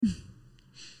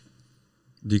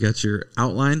Do you got your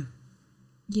outline?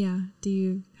 Yeah. Do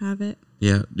you have it?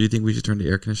 Yeah. Do you think we should turn the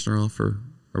air conditioner off, or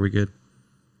are we good?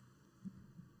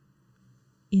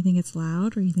 You think it's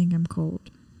loud, or you think I'm cold?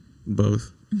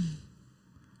 Both.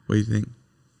 What do you think?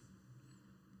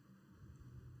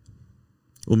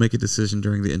 We'll make a decision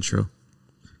during the intro.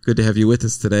 Good to have you with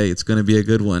us today. It's going to be a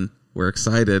good one. We're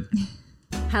excited.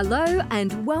 Hello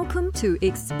and welcome to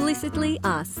Explicitly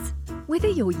Us. Whether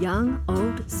you're young,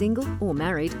 old, single or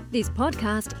married, this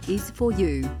podcast is for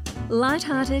you.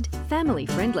 Light-hearted,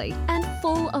 family-friendly and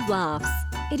full of laughs.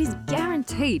 It is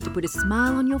guaranteed to put a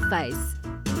smile on your face.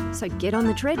 So get on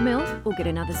the treadmill or get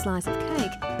another slice of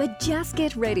cake, but just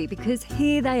get ready because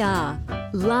here they are.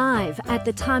 Live at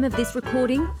the time of this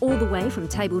recording, all the way from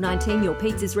Table 19, your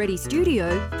Pizza's Ready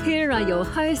studio, here are your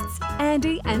hosts,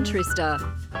 Andy and Trista.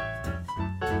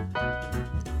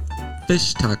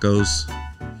 Fish tacos.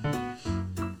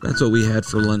 That's what we had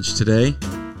for lunch today.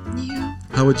 Yeah.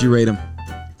 How would you rate them?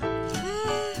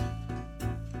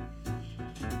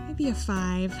 Maybe a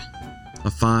 5.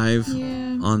 A 5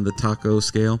 Yeah. on the taco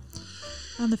scale.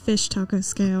 On the fish taco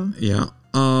scale. Yeah.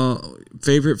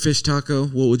 Favorite fish taco?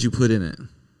 What would you put in it?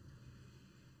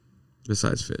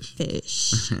 Besides fish.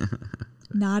 Fish.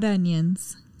 Not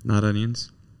onions. Not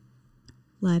onions?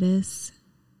 Lettuce.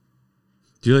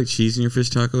 Do you like cheese in your fish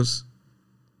tacos?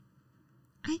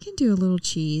 I can do a little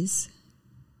cheese.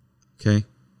 Okay.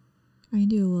 I can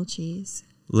do a little cheese.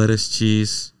 Lettuce,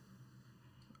 cheese,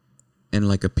 and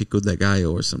like a pico de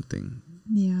gallo or something.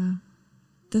 Yeah.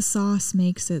 The sauce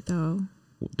makes it, though.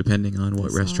 Depending on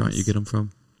what The restaurant sauce. you get them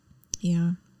from.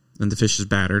 Yeah. And the fish is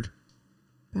battered.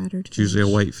 Battered It's usually a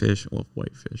fish. white fish. Well,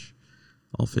 white fish.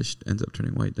 All fish ends up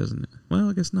turning white, doesn't it? Well,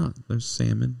 I guess not. There's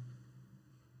salmon.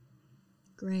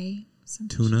 Gray. Some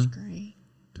fish Tuna. is gray.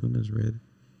 Tuna's red.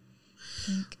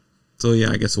 Pink. So,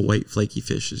 yeah, I guess a white flaky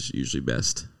fish is usually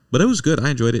best. But it was good. I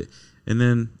enjoyed it. And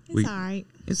then It's all right.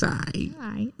 It's all right. All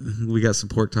right. We got some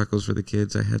pork tacos for the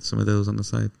kids. I had some of those on the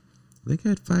side. I think I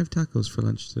had 5 tacos for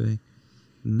lunch today.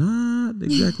 Not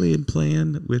exactly in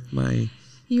plan with my...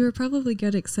 You were probably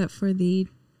good except for the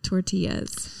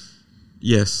tortillas.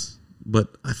 Yes,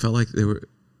 but I felt like they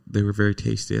were very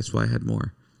tasty. That's why I had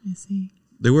more. I see.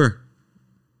 They were,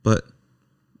 but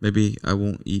maybe I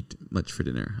won't eat much for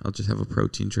dinner. I'll just have a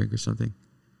protein drink or something.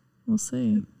 We'll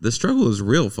see. The struggle is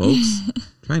real, folks.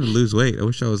 Trying to lose weight. I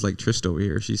wish I was like Trista over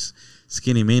here. She's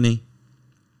skinny mini.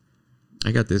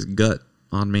 I got this gut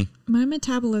on me. My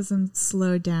metabolism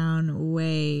slowed down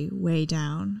way, way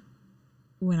down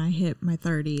when I hit my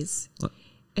 30s. What?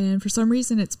 And for some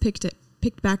reason, it's picked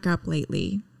back up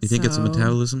lately. You think it's a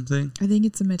metabolism thing? I think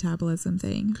it's a metabolism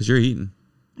thing. Because you're eating.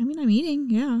 I mean, I'm eating,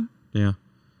 yeah. Yeah.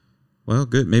 Well,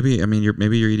 good. Maybe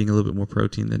you're eating a little bit more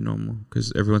protein than normal.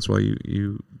 Because every once in a while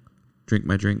you drink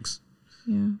my drinks.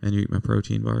 Yeah. And you eat my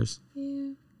protein bars.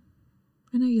 Yeah.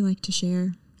 I know you like to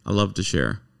share. I love to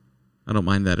share. I don't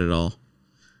mind that at all.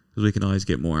 Because we can always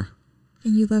get more.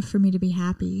 And you love for me to be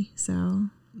happy, so...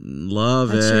 Love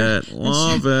That's it.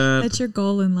 Love it. That's your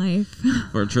goal in life.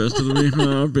 For Trista to be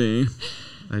happy.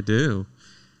 I do.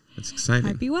 It's exciting.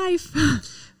 Happy wife.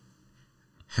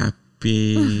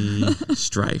 Happy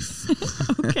strife.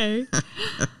 Okay.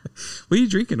 What are you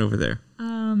drinking over there?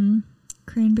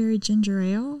 Cranberry ginger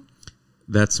ale.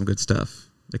 That's some good stuff.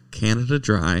 The Canada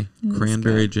Dry That's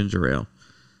Cranberry good. Ginger Ale.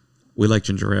 We like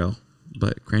ginger ale,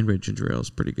 but cranberry ginger ale is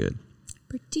pretty good.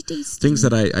 Pretty tasty. Things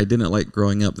that I didn't like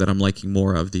growing up that I'm liking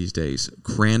more of these days.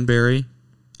 Cranberry,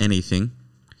 anything.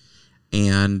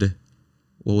 And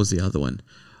what was the other one?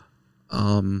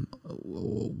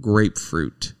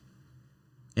 Grapefruit,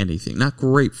 anything. Not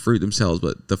grapefruit themselves,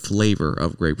 but the flavor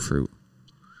of grapefruit.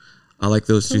 I like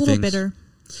those It's two a little things. bitter.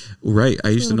 Right. I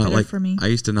used to little not bitter like for me. I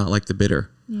used to not like the bitter.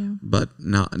 Yeah. But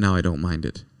now I don't mind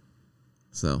it.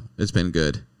 So it's been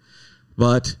good.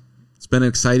 But it's been an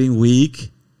exciting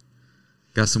week.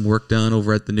 Got some work done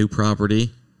over at the new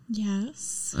property.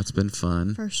 Yes. That's been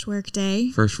fun. First work day.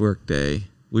 First work day.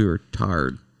 We were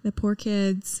tired. The poor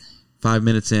kids. 5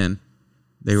 minutes in,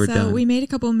 they were so done. we made a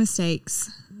couple of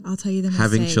mistakes. I'll tell you the mistakes.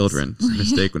 Having children.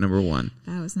 Mistake number 1.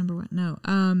 That was number 1. No.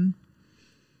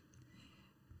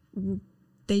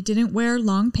 They didn't wear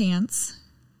long pants.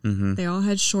 Mm-hmm. They all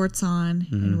had shorts on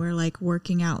and were like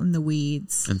working out in the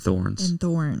weeds. And thorns. And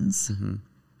thorns. Mm-hmm.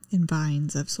 And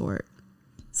vines of sort.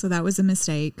 So that was a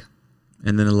mistake.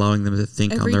 And then allowing them to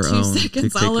think Every on their 2 own.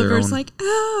 seconds, to take Oliver's their own. like,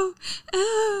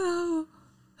 oh.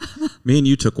 Me and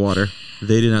you took water.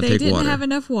 They did not They take didn't water. have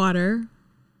enough water.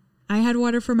 I had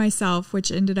water for myself,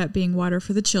 which ended up being water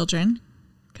for the children,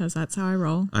 because that's how I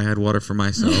roll. I had water for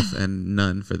myself and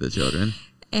none for the children.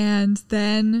 And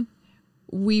then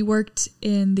we worked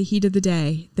in the heat of the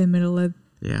day, the middle of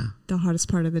Yeah. the hottest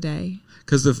part of the day.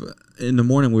 Because in the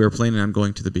morning we were planning on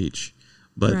going to the beach,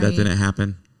 but that Right. didn't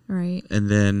happen. Right. And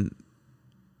then,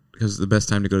 because the best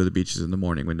time to go to the beach is in the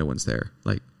morning when no one's there,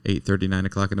 like 8:30, 9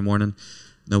 o'clock in the morning,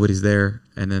 nobody's there.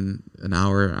 And then an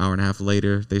hour and a half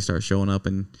later, they start showing up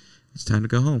and it's time to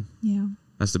go home. Yeah.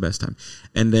 That's the best time.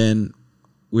 And then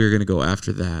we were going to go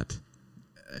after that.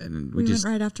 And We went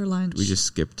right after lunch. we just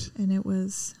skipped and it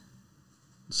was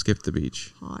the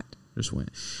beach. hot. Just went.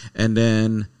 And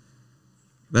then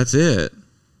that's it.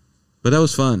 But that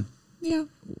was fun. Yeah.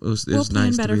 It was We'll plan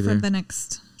nice to better be for there. the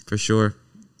next For sure.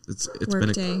 It's work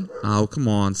been day. Oh, come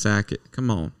on, sack it. Come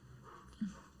on.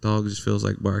 Dog just feels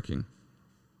like barking.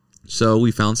 So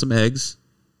we found some eggs.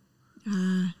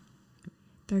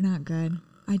 They're not good.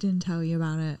 I didn't tell you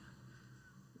about it.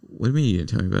 What do you mean you didn't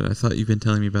tell me about it? I thought you've been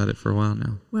telling me about it for a while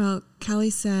now. Well, Kelly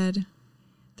said,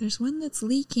 there's one that's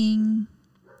leaking.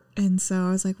 And so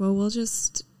I was like, well,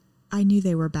 I knew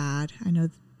they were bad.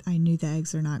 I knew the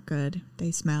eggs are not good.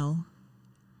 They smell.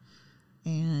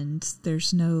 And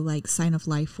there's no like sign of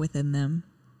life within them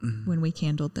when we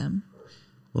candled them.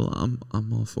 Well,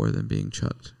 I'm all for them being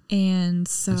chucked. And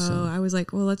so So- I was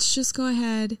like, well, let's just go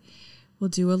ahead. We'll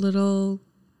do a little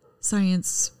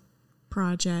science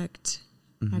project,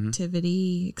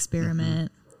 activity,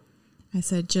 experiment. I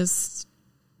said, just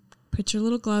put your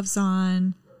little gloves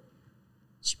on.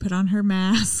 She put on her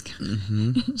mask.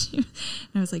 and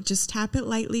I was like, just tap it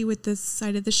lightly with the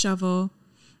side of the shovel.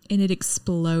 And it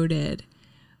exploded.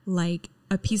 Like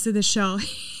a piece of the shell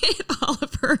hit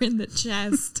Oliver in the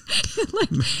chest.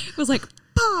 It was like,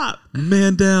 pop.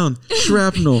 Man down.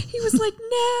 Shrapnel. He was like,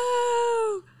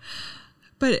 no.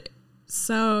 But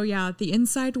so, yeah, the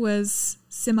inside was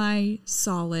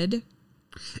semi-solid.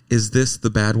 Is this the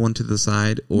bad one to the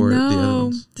side or the other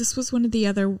ones? This was one of the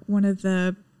other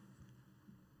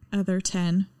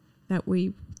 10 that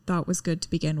we thought was good to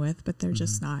begin with, but they're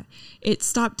just not. It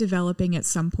stopped developing at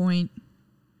some point.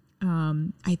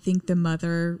 I think the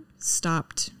mother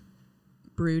stopped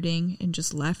brooding and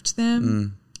just left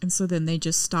them. And so then they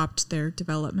just stopped their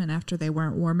development after they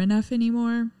weren't warm enough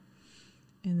anymore.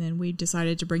 And then we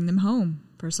decided to bring them home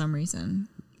for some reason.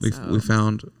 We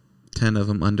found 10 of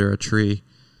them under a tree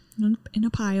In a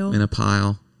pile. in a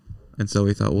pile. And so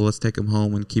we thought, well, let's take them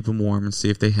home and keep them warm and see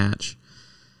if they hatch.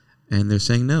 And they're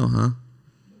saying no, huh?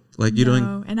 Like you doing.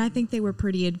 No, and I think they were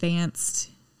pretty advanced.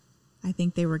 I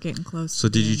think they were getting close. So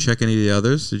to did you being- check any of the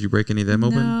others? Did you break any of them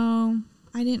open? No,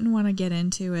 I didn't want to get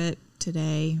into it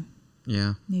today.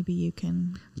 Yeah. Maybe you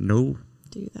can No.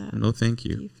 do that. No, thank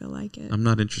If you. you feel like it. I'm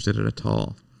not interested at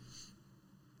all.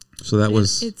 So that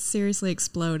was It seriously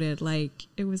exploded. Like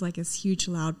it was like this huge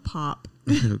loud pop.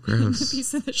 ew, The gross.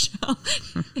 piece of the shell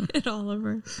hit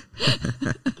Oliver.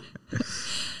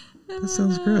 That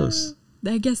sounds gross.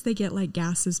 I guess they get like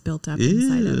gases built up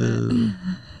inside of it. Ew.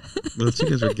 Little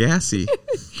chickens are gassy.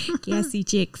 Gassy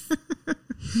chicks.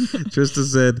 Trista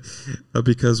said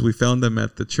because we found them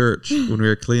at the church when we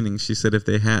were cleaning. She said if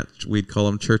they hatched, we'd call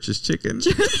them church's chicken.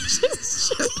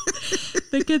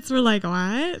 The kids were like,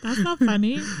 "What? That's not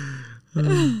funny."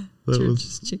 That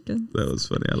Church's chicken. was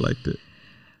funny. I liked it.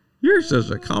 You're such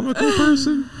a comical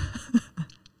person.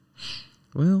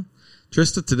 Well,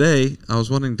 Trista, today I was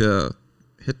wanting to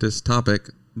hit this topic,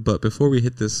 but before we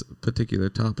hit this particular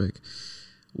topic,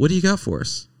 what do you got for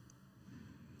us?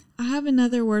 I have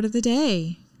another word of the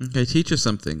day. Okay, teach us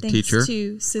something, Thanks teacher.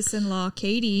 to sis-in-law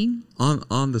Katie.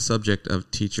 On the subject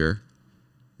of teacher,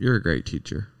 you're a great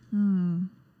teacher. The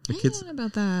I kids, don't know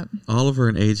about that. Oliver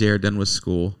and AJ are done with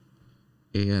school,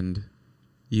 and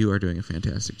you are doing a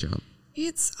fantastic job.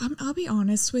 I'll be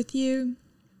honest with you.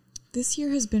 This year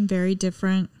has been very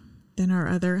different than our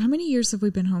other. How many years have we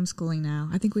been homeschooling now?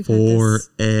 I think we've had this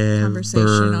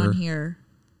conversation on here.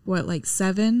 What, like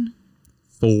 7?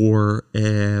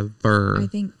 Forever. I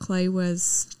think Clay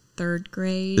was 3rd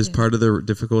grade. Is part of the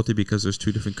difficulty because there's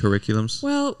 2 different curriculums?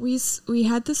 Well, we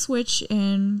had the switch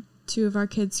in 2 of our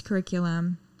kids'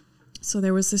 curriculum, so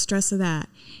there was the stress of that.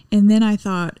 And then I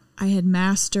thought I had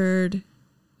mastered,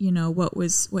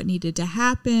 what needed to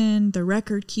happen, the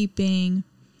record keeping,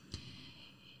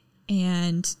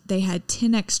 and they had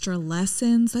 10 extra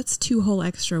lessons. That's 2 whole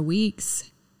extra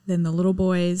weeks than the little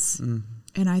boys.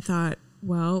 And I thought,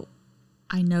 well,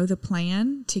 I know the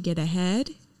plan to get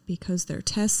ahead because their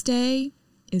test day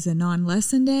is a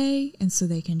non-lesson day, and so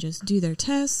they can just do their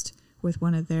test with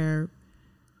one of their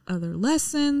other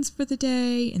lessons for the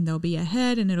day, and they'll be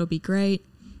ahead, and it'll be great.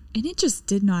 And it just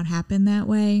did not happen that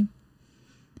way.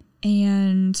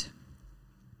 And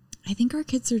I think our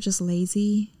kids are just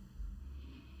lazy,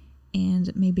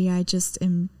 and maybe I just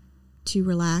am too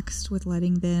relaxed with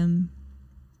letting them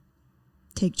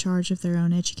take charge of their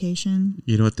own education.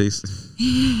 You know what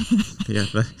yeah,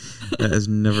 that has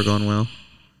never gone well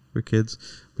for kids.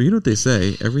 But you know what they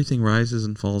say? Everything rises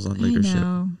and falls on leadership. I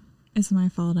know. It's my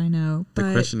fault, I know. The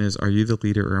But question is, are you the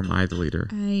leader or am I the leader?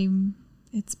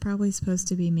 it's probably supposed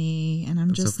to be me, and I'm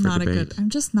That's just up for not debate. I'm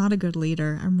just not a good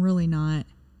leader. I'm really not.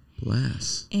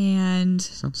 Bless. And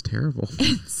Sounds terrible.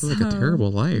 It's like a terrible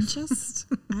life.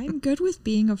 I'm good with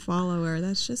being a follower.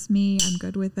 That's just me. I'm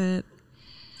good with it.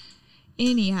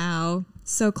 Anyhow,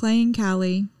 so Clay and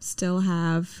Callie still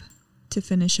have to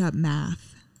finish up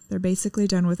math. They're basically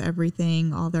done with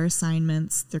everything, all their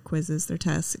assignments, their quizzes, their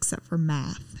tests, except for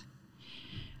math.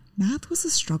 Math was a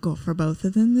struggle for both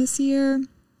of them this year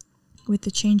with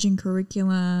the changing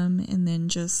curriculum and then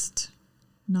just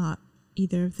not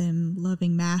either of them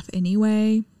loving math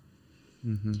anyway.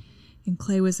 Mm-hmm. And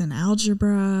Clay was in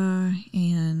algebra,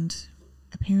 and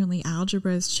apparently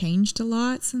algebra has changed a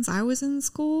lot since I was in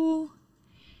school.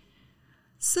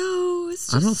 So it's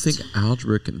just... I don't think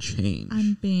algebra can change.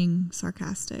 I'm being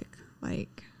sarcastic.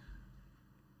 Like,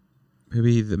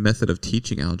 maybe the method of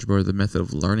teaching algebra or the method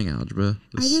of learning algebra.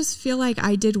 I just feel like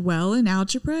I did well in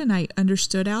algebra and I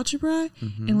understood algebra.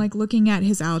 Mm-hmm. And like looking at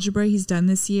his algebra he's done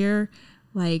this year,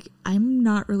 like I'm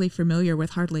not really familiar with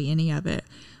hardly any of it.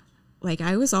 Like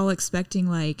I was all expecting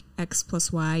like x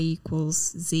plus y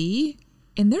equals z.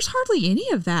 And there's hardly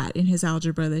any of that in his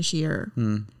algebra this year.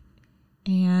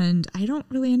 And I don't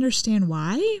really understand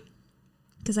why.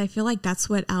 Because I feel like that's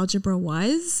what algebra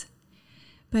was.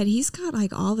 But he's got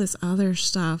like all this other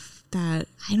stuff that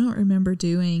I don't remember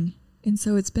doing. And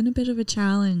so it's been a bit of a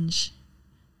challenge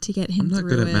to get him through it. I'm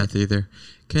not good at math either.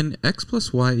 Can x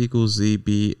plus y equals z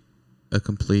be a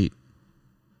complete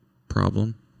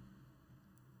problem?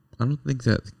 I don't think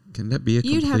that... Can that be a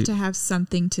complete... You'd have to have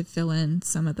something to fill in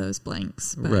some of those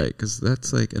blanks. But, right, because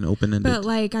that's like an open-ended... But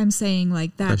like I'm saying,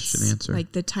 like that's question answer.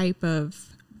 like the type of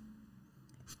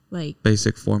like...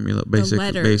 Basic formula, basic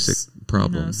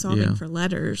problem. You know, solving for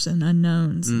letters and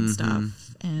unknowns and Mm-hmm.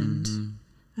 stuff. And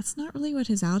that's not really what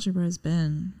his algebra has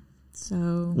been.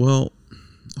 So... Well,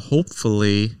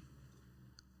 hopefully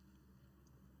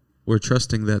we're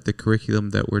trusting that the curriculum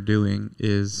that we're doing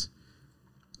is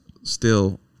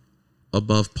still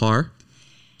above par.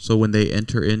 So when they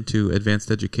enter into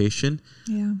advanced education,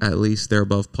 yeah. at least they're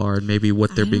above par, and maybe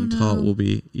what they're being taught know. will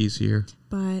be easier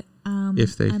But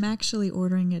if they I'm actually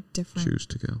ordering a different choose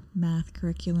to go. math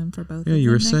curriculum for both Yeah, of you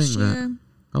them were next saying that. year.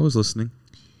 I was listening.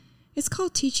 It's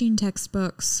called teaching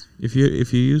textbooks. If you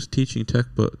use teaching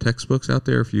textbooks out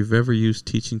there, if you've ever used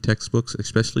teaching textbooks,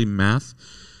 especially math,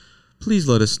 please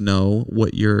let us know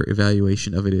what your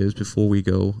evaluation of it is before we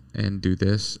go and do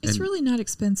this. It's really not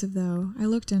expensive, though. I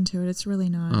looked into it. It's really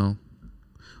not. Oh.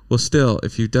 Well, still,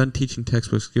 if you've done teaching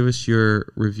textbooks, give us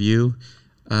your review,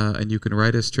 and you can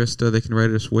write us, Trista. They can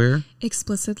write us where?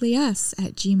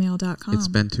 ExplicitlyUs@gmail.com. It's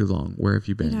been too long. Where have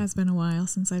you been? It has been a while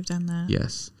since I've done that.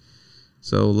 Yes.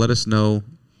 So let us know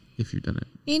if you've done it.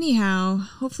 Anyhow,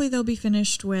 hopefully they'll be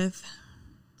finished with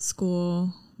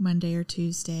school Monday or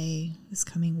Tuesday this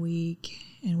coming week,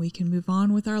 and we can move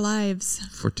on with our lives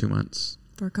For 2 months.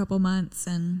 for a couple months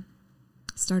and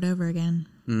start over again.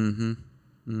 Mm-hmm.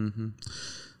 Mm-hmm.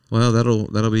 Well,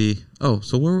 that'll be... Oh,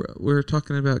 so we're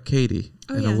talking about Katie.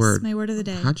 Oh, and yes, a word. my word of the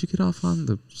day. How'd you get off on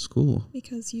the school?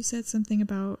 Because you said something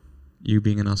about... You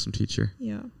being an awesome teacher.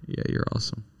 Yeah. Yeah, you're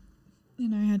awesome.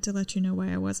 And I had to let you know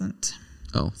why I wasn't.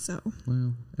 Oh. So.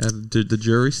 Well, the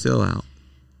jury's still out.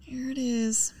 Here it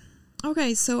is.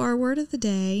 Okay, so our word of the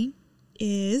day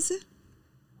is...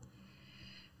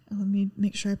 Let me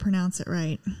make sure I pronounce it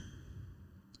right.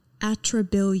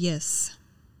 Atrabilious.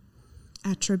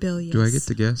 Atrabilious. Do I get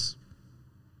to guess?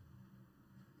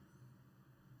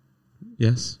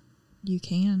 Yes? You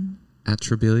can.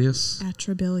 Atrabilious?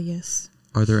 Atrabilious.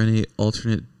 Are there any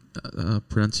alternate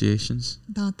pronunciations?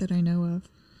 Not that I know of.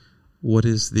 What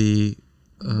is the...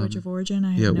 Language of origin?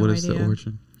 I have no what idea. is the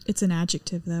origin? It's an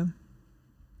adjective, though.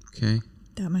 Okay.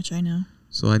 That much I know.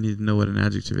 So I need to know what an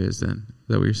adjective is then. Is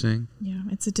that what you're saying? Yeah,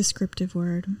 it's a descriptive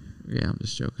word. Yeah, I'm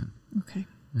just joking. Okay.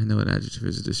 I know an adjective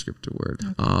is a descriptive word.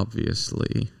 Okay.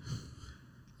 Obviously.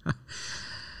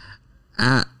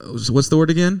 So what's the word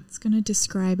again? It's going to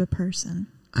describe a person.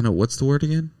 I know. What's the word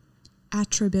again?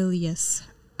 Atrabilious.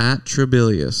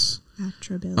 Atrabilious.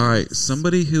 Atrabilious. All right.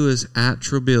 Somebody who is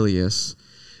atrabilious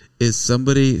is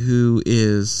somebody who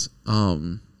is...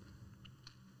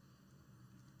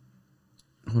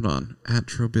 Hold on.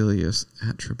 Atrabilious.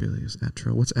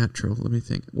 What's atro? Let me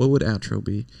think. What would atro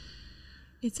be?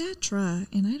 It's atra,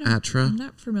 and I don't... Atra? I'm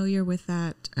not familiar with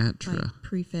that Atra. like,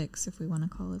 prefix, if we want to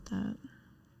call it that.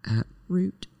 Atra.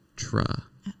 Root. Atra.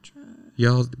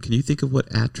 Y'all, can you think of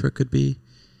what atra could be?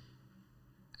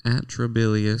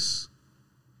 Atrabilious.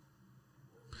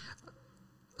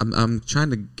 I'm trying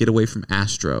to get away from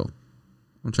Astro.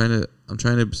 I'm trying to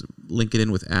link it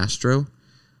in with Astro,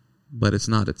 but it's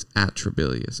not. It's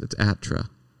Atrabilious. It's Atra.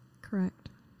 Correct.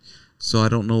 So I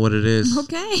don't know what it is.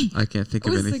 Okay. I can't think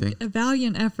of anything. A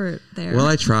valiant effort there. Well,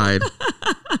 I tried.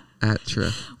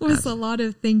 Atra. Was a lot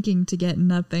of thinking to get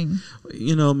nothing.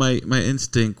 You know, my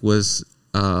instinct was,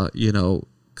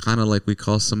 kind of like we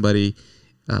call somebody,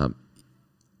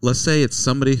 let's say it's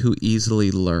somebody who easily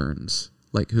learns,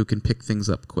 like who can pick things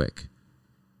up quick.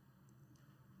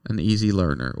 An easy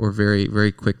learner, or very,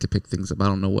 very quick to pick things up. I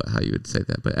don't know how you would say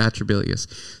that, but atrabilious,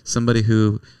 somebody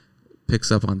who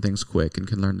picks up on things quick and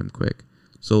can learn them quick.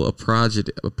 So a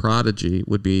prodigy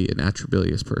would be an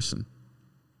atrabilious person.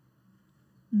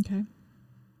 Okay.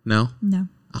 No? No.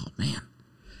 Oh, man.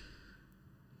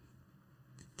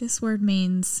 This word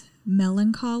means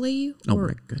melancholy. Oh,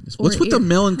 my goodness. What's with the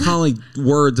melancholy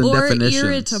words and definitions? Or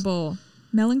irritable.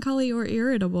 Melancholy or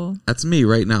irritable. That's me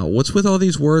right now. What's with all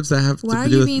these words that have to do with... Why are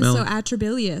you being so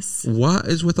atrabilious? What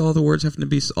is with all the words having to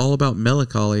be all about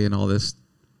melancholy and all this?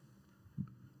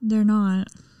 They're not.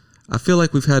 I feel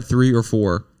like we've had 3 or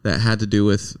 4 that had to do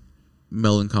with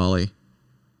melancholy.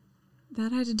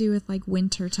 That had to do with like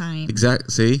winter time. Exactly.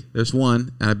 See, there's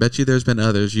one, and I bet you there's been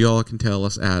others. You all can tell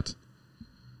us at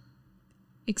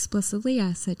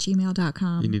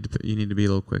explicitlyus@gmail.com. You need to be a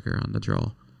little quicker on the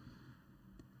draw.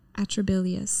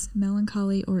 Atrabilious,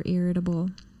 melancholy, or irritable.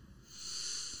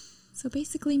 So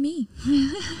basically me.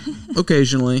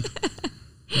 Occasionally,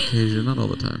 not all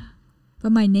the time.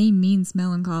 But my name means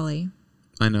melancholy.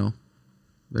 I know.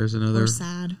 There's another. Or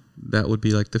sad. That would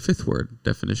be like the 5th word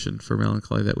definition for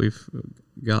melancholy that we've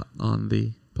got on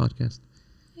the podcast.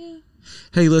 Yeah.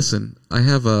 Hey, listen, I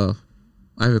have a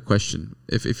question.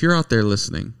 If you're out there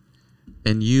listening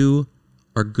and you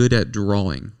are good at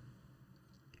drawing,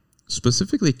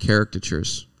 specifically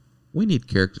caricatures, we need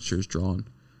caricatures drawn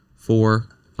for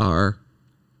our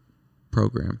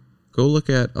program. Go look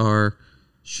at our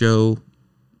show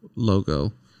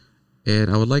logo, and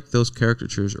I would like those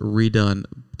caricatures redone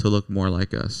to look more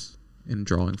like us in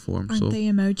drawing form. Aren't they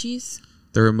emojis?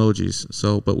 They're emojis.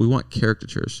 But we want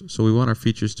caricatures. So we want our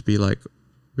features to be like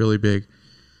really big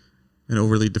and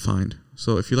overly defined.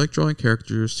 So if you like drawing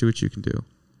caricatures, see what you can do.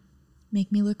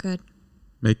 Make me look good.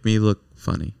 Make me look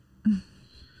funny.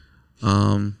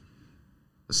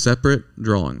 Separate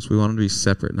drawings. We want them to be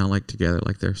separate, not like together,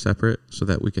 like they're separate, so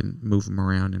that we can move them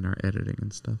around in our editing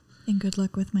and stuff. And good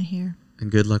luck with my hair. And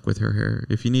good luck with her hair.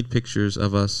 If you need pictures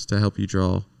of us to help you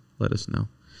draw, let us know.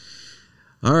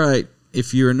 All right.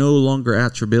 If you're no longer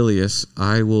atrabilious,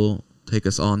 I will take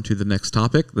us on to the next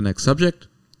topic, the next subject,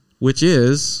 which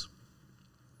is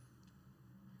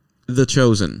The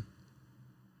Chosen.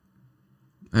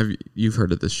 You've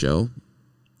heard of this show?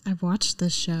 I've watched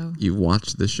this show. You've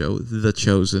watched the show, The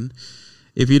Chosen.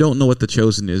 If you don't know what The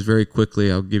Chosen is, very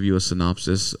quickly I'll give you a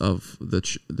synopsis of the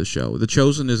show. The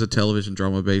Chosen is a television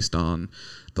drama based on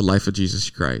the life of Jesus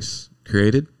Christ,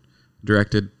 created,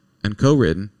 directed, and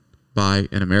co-written by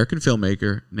an American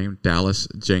filmmaker named Dallas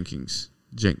Jenkins.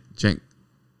 Jenkins.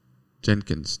 How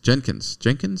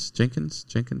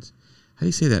do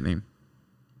you say that name?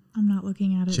 I'm not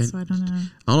looking at it, so I don't know.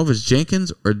 I don't know if it's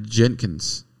Jenkins or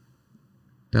Jenkins.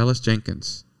 Dallas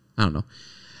Jenkins. I don't know.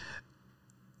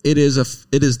 It is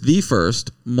the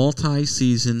first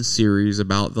multi-season series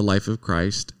about the life of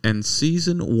Christ, and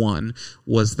season 1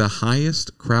 was the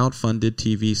highest crowd-funded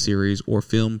TV series or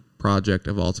film project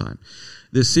of all time.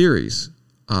 The series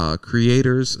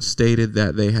creators stated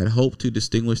that they had hoped to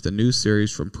distinguish the new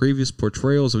series from previous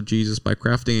portrayals of Jesus by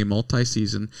crafting a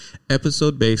multi-season,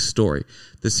 episode-based story.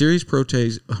 The series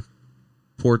portrays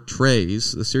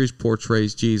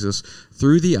Jesus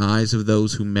through the eyes of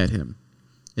those who met him.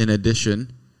 In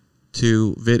addition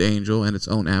to VidAngel and its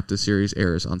own app, the series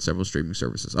airs on several streaming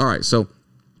services. All right, so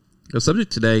the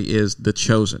subject today is The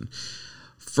Chosen.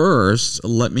 First,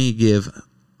 let me give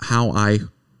how I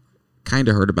kind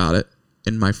of heard about it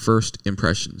in my first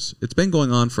impressions. It's been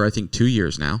going on for, I think, 2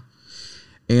 years now.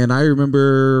 And I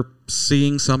remember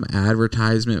seeing some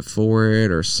advertisement for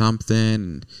it or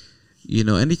something. You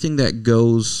know, anything that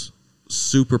goes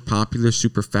super popular,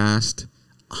 super fast.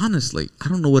 Honestly, I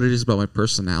don't know what it is about my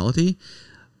personality,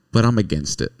 but I'm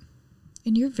against it.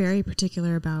 And you're very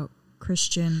particular about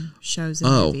Christian shows and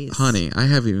movies. Oh, honey, I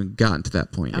haven't even gotten to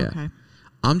that point yet. Okay.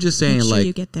 I'm just saying, Make sure like,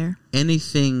 you get there.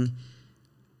 anything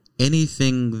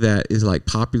that is like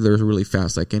popular really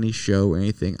fast, like any show or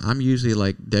anything, I'm usually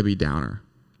like Debbie Downer.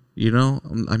 You know,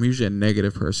 I'm usually a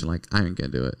negative person. Like, I ain't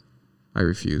gonna do it. I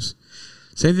refuse.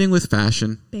 Same thing with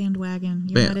fashion. Bandwagon.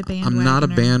 You're not a bandwagoner. I'm not a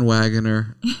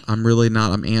bandwagoner. I'm really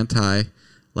not. I'm anti.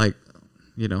 Like,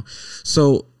 you know.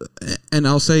 So, and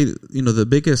I'll say, you know, the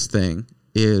biggest thing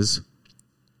is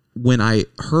when I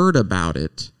heard about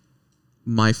it,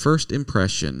 my first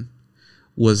impression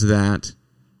was that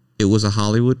it was a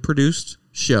Hollywood produced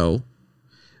show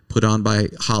put on by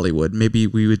Hollywood. Maybe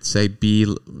we would say B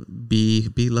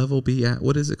level,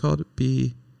 what is it called?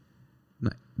 B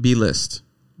list.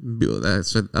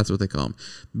 That's what they call them.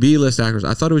 B list actors.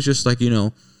 I thought it was just like, you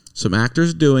know, some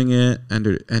actors doing it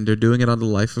and they're doing it on the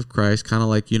life of Christ, kind of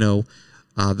like, you know,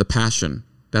 The Passion.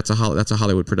 That's a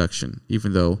Hollywood production,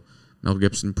 even though Mel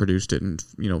Gibson produced it and,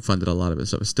 you know, funded a lot of it.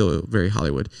 So it's still very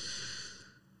Hollywood.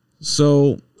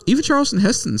 So even Charlton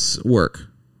Heston's work,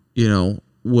 you know,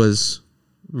 was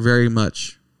very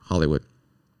much Hollywood.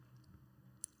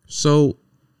 So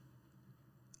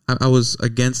I was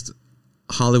against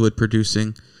Hollywood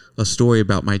producing a story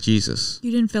about my Jesus. You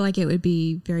didn't feel like it would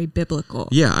be very biblical.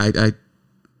 Yeah, I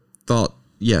thought,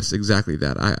 yes, exactly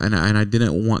that. I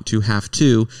didn't want to have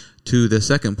to the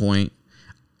second point,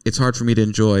 it's hard for me to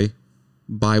enjoy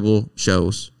Bible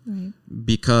shows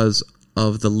because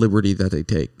of the liberty that they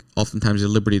take. Oftentimes the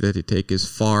liberty that they take is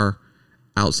far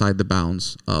outside the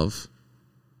bounds of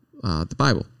the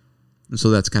Bible. And so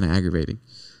that's kind of aggravating.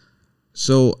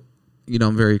 So, you know,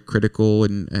 I'm very critical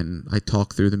and I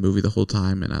talk through the movie the whole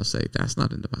time and I'll say, that's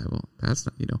not in the Bible. That's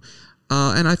not, you know.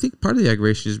 And I think part of the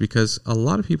aggravation is because a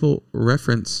lot of people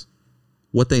reference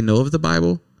what they know of the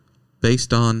Bible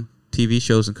based on TV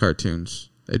shows and cartoons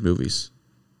and movies.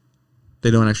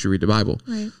 They don't actually read the Bible.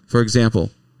 Right. For example,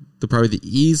 probably the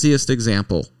easiest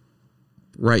example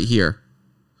right here.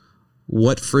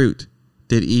 What fruit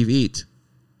did Eve eat?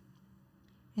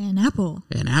 An apple.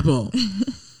 An apple.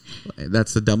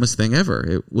 That's the dumbest thing ever.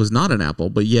 It was not an apple,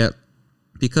 but yet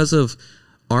because of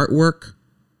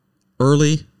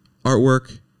early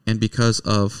artwork, and because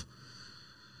of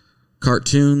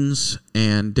cartoons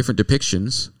and different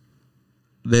depictions,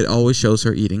 that always shows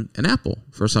her eating an apple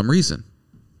for some reason.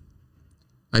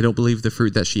 I don't believe the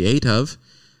fruit that she ate of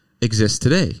exists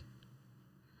today.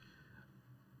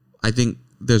 I think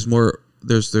there's more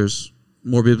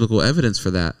biblical evidence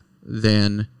for that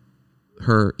than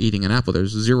her eating an apple.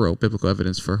 There's zero biblical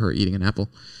evidence for her eating an apple.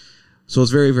 So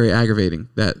it's very, very aggravating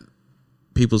that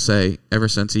people say ever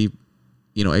since he,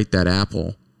 you know, ate that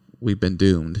apple, we've been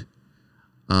doomed.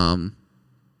 And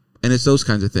it's those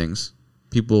kinds of things.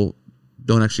 People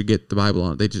don't actually get the Bible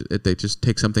on it. They just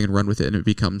take something and run with it, and it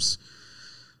becomes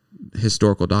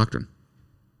historical doctrine.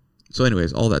 So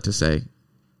anyways, all that to say,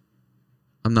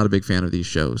 I'm not a big fan of these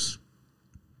shows.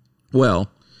 Well,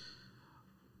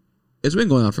 it's been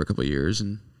going on for a couple of years,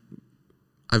 and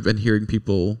I've been hearing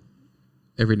people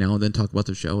every now and then talk about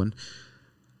the show, and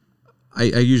I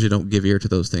usually don't give ear to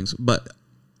those things, but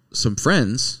some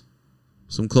friends,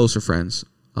 some closer friends,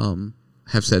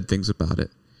 have said things about it.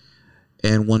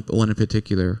 And one in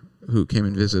particular who came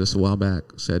and visited us a while back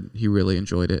said he really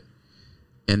enjoyed it,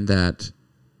 and that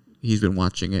he's been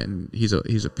watching it, and he's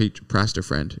a pastor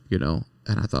friend, you know.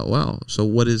 And I thought, wow, so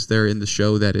what is there in the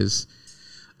show that is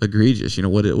egregious? You know,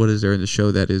 what is there in the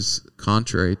show that is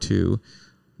contrary to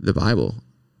the Bible?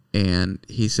 And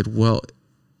he said, well,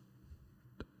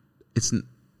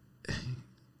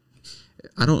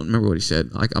 I don't remember what he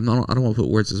said. Like, I don't want to put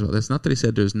words as well. It's not that he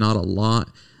said there's not a lot,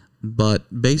 but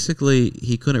basically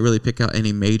he couldn't really pick out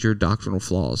any major doctrinal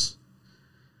flaws.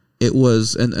 It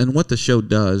was, and what the show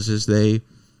does is they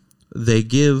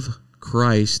give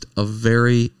Christ a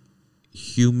very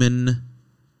human.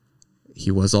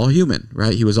 He was all human,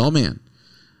 right? He was all man,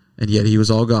 and yet he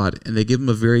was all God. And they give him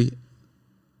a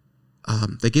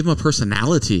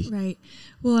personality, right?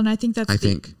 Well, and I think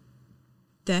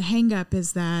the hang up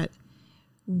is that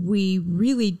we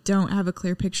really don't have a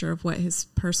clear picture of what his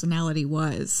personality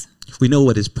was. We know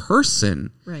what his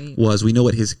person was. We know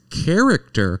what his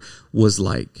character was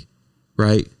like,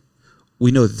 right?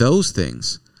 We know those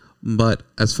things. But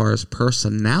as far as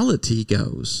personality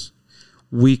goes,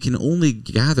 we can only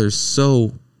gather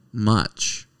so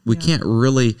much. We can't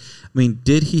really... I mean,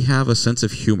 did he have a sense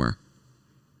of humor?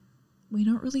 We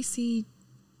don't really see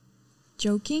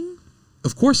joking.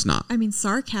 Of course not. I mean,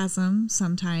 sarcasm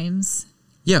sometimes.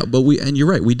 Yeah, but and you're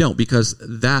right, we don't, because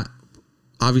that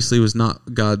obviously was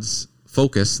not God's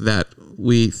focus, that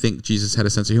we think Jesus had a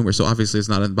sense of humor. So obviously it's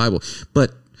not in the Bible.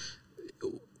 But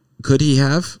could he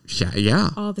have?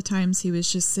 Yeah. All the times he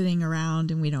was just sitting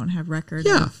around, and we don't have record.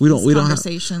 Yeah, of we don't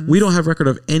conversations. We don't have record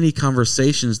of any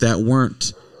conversations that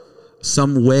weren't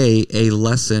some way a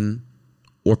lesson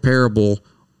or parable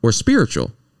or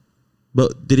spiritual.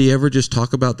 But did he ever just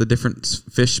talk about the different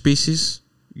fish species?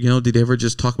 You know, did he ever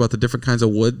just talk about the different kinds of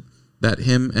wood that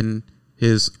him and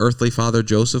his earthly father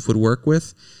Joseph would work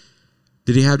with?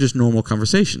 Did he have just normal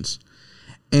conversations?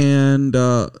 And,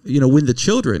 when the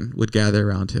children would gather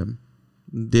around him,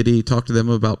 did he talk to them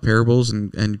about parables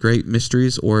and great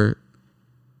mysteries, or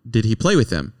did he play with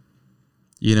them?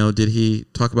 Did he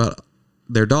talk about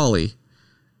their dolly,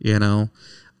 and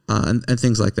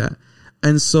things like that?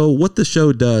 And so what the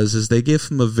show does is they give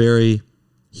him a very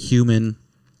human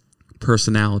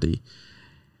personality.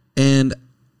 And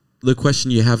the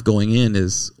question you have going in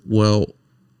is, well,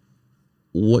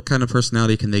 what kind of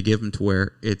personality can they give him to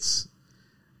where it's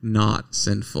not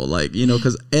sinful? Like,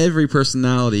 because every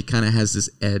personality kind of has this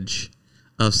edge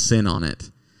of sin on it.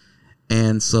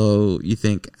 And so you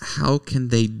think, how can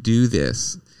they do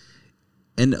this?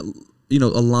 And, a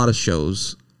lot of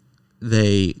shows,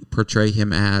 they portray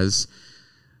him as,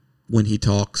 when he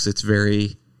talks, it's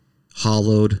very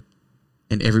hollowed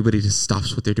and everybody just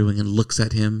stops what they're doing and looks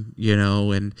at him,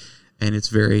 and it's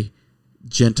very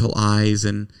gentle eyes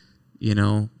and,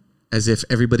 as if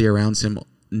everybody around him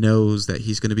knows that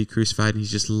he's going to be crucified, and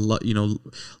he's just,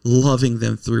 loving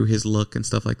them through his look and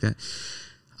stuff like that.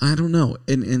 I don't know.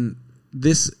 And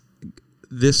this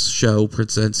show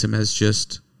presents him as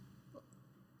just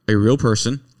a real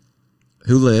person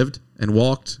who lived and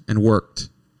walked and worked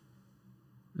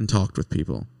and talked with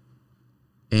people.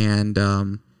 And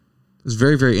it's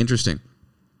very, very interesting.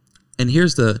 And here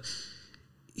is the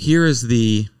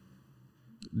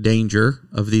danger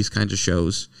of these kinds of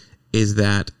shows, is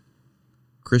that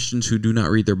Christians who do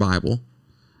not read their Bible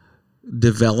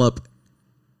develop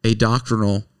a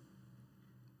doctrinal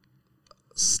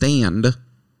stand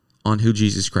on who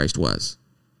Jesus Christ was.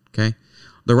 Okay?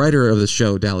 The writer of the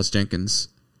show, Dallas Jenkins,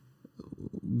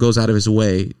 goes out of his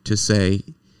way to say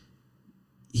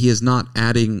he is not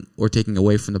adding or taking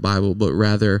away from the Bible, but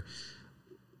rather,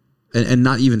 and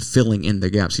not even filling in the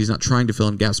gaps. He's not trying to fill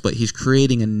in gaps, but he's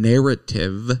creating a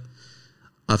narrative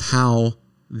of how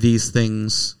these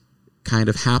things kind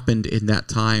of happened in that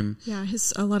time. Yeah,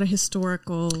 a lot of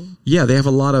historical. Yeah, they have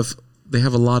a lot of,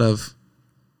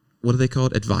 what are they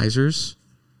called? Advisors.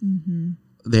 Mm-hmm.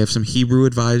 They have some Hebrew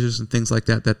advisors and things like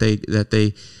that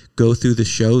they go through the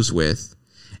shows with,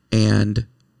 and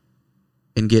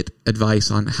get advice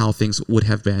on how things would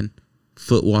have been,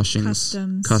 foot washings,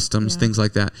 customs, things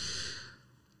like that.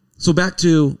 So back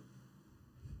to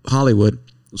Hollywood.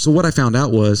 So what I found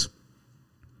out was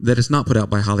that it's not put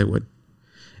out by Hollywood.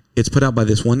 It's put out by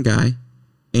this one guy,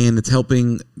 and it's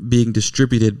being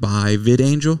distributed by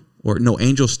VidAngel,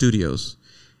 Angel Studios.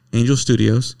 Angel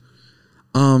Studios.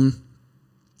 And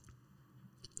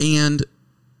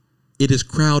it is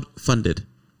crowd-funded.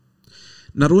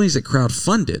 Not only is it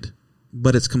crowd-funded,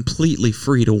 but it's completely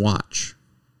free to watch.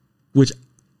 Which,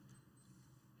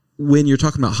 when you're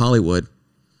talking about Hollywood,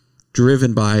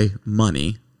 driven by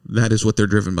money, that is what they're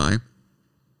driven by.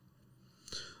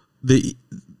 The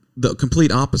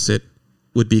complete opposite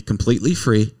would be completely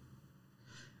free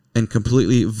and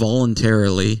completely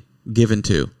voluntarily given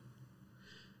to.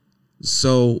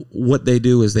 So what they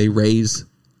do is they raise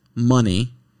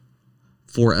money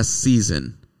for a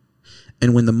season.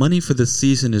 And when the money for the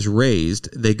season is raised,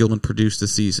 they go and produce the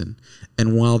season.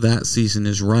 And while that season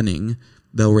is running,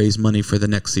 they'll raise money for the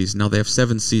next season. Now, they have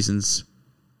 7 seasons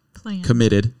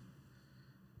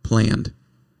planned.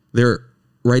 They're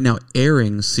right now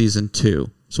airing season 2.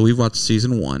 So we've watched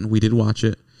season 1. We did watch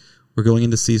it. We're going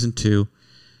into season 2,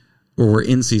 or we're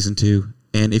in season 2.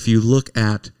 And if you look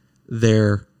at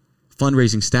their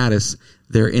fundraising status,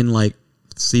 they're in like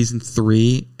season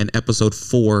 3, and episode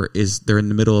 4 they're in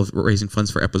the middle of raising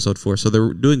funds for episode 4. So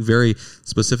they're doing very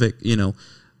specific,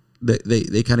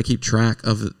 they kind of keep track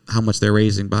of how much they're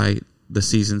raising by the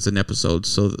seasons and episodes.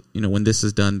 So, when this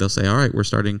is done, they'll say, all right, we're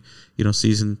starting,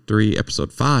 season 3,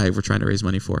 episode 5, we're trying to raise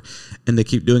money for. And they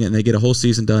keep doing it, and they get a whole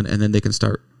season done, and then they can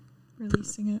start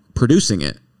producing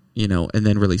it, and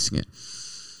then releasing it.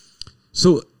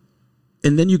 So,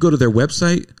 and then you go to their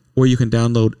website, or you can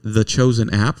download the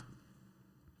Chosen app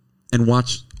and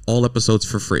watch all episodes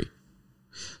for free.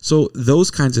 So those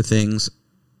kinds of things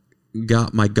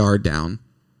got my guard down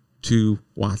to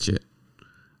watch it.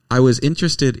 I was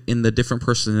interested in the different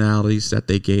personalities that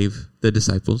they gave the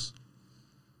disciples.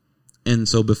 And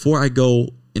so before I go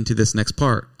into this next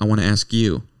part, I want to ask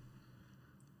you,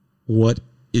 what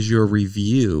is your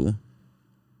review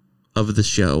of the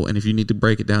show? And if you need to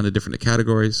break it down to different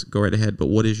categories, go right ahead. But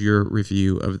what is your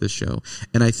review of the show?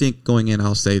 And I think going in,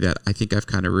 I'll say that I think I've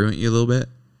kind of ruined you a little bit.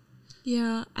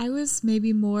 Yeah, I was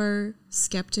maybe more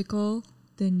skeptical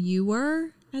than you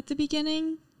were at the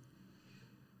beginning.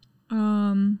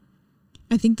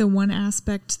 I think the one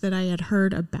aspect that I had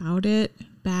heard about it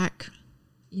back,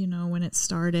 when it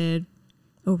started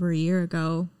over a year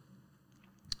ago,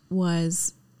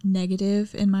 was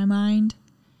negative in my mind.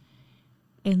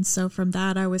 And so from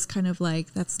that, I was kind of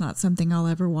like, that's not something I'll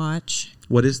ever watch.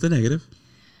 What is the negative?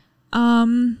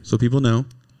 So people know.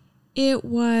 It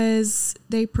was,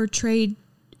 they portrayed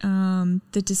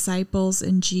the disciples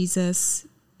and Jesus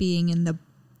being in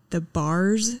the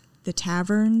bars, the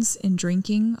taverns, and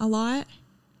drinking a lot.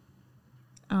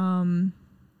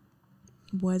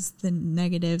 Was the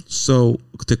negative. So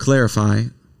to clarify,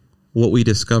 what we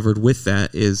discovered with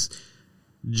that is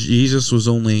Jesus was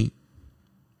only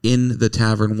in the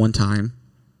tavern one time,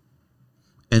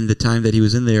 and the time that he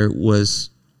was in there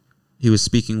he was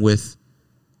speaking with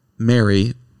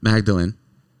Mary Magdalene,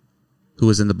 who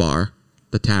was in the bar,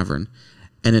 the tavern,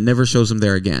 and it never shows him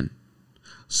there again.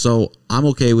 So I'm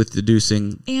okay with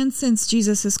deducing. And since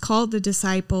Jesus has called the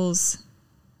disciples,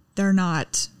 they're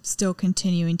not still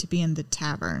continuing to be in the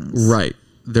taverns. Right.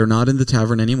 They're not in the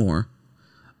tavern anymore.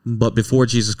 But before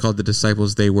Jesus called the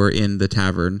disciples, they were in the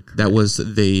tavern. Correct. That was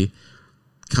the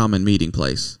common meeting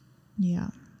place. Yeah.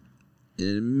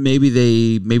 Maybe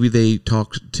they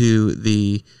talked to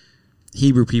the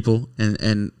Hebrew people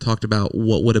and talked about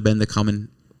what would have been the common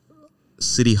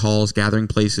city halls, gathering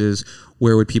places,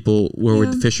 where would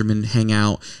the fishermen hang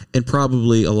out, and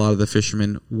probably a lot of the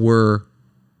fishermen were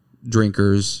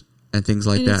drinkers and things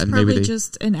like that. It's and probably maybe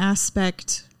just an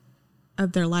aspect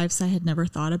of their lives I had never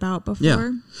thought about before.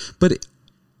 Yeah, but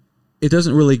it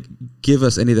doesn't really give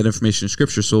us any of that information in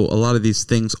Scripture. So a lot of these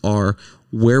things are,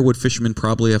 where would fishermen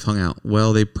probably have hung out?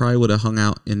 Well, they probably would have hung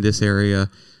out in this area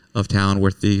of town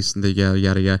with these and the yada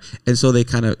yada yada. And so they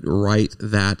kind of write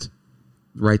that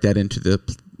into the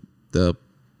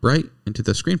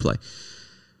screenplay.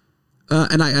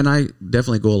 And I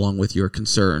definitely go along with your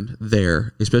concern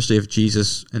there, especially if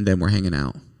Jesus and them were hanging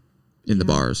out in the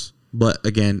bars. But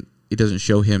again, it doesn't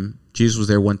show him. Jesus was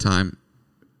there one time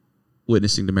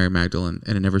witnessing to Mary Magdalene,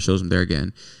 and it never shows him there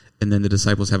again. And then the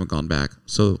disciples haven't gone back.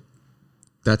 So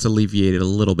that's alleviated a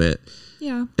little bit.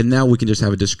 Yeah. And now we can just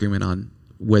have a disagreement on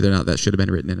whether or not that should have been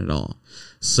written in at all.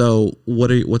 So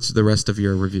what's the rest of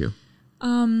your review?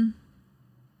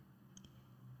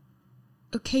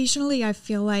 Occasionally I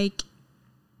feel like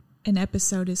an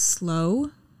episode is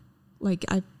slow. Like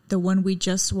the one we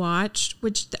just watched,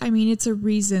 which, I mean, it's a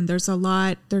reason. There's a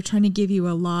lot. They're trying to give you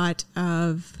a lot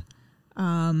of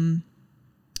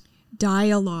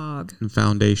dialogue. And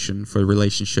foundation for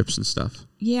relationships and stuff.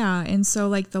 Yeah. And so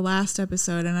like the last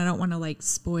episode, and I don't want to like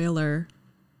spoiler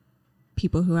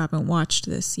people who haven't watched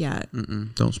this yet.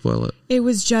 Don't spoil it. It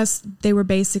was just, they were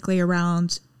basically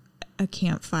around a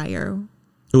campfire.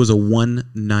 It was a one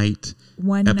night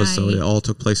episode. It all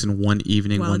took place in one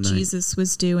evening, while one night. Jesus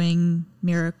was doing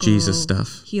miracle Jesus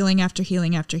stuff. Healing after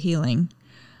healing after healing.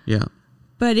 Yeah.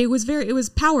 But it was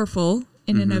powerful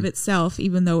in and of itself,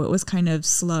 even though it was kind of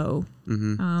slow.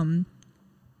 You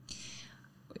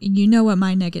know what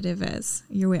my negative is.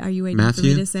 Are you waiting Matthew? for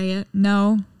me to say it?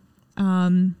 No.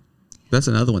 That's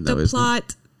another one, though,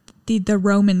 isn't it? The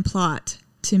Roman plot,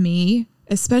 to me,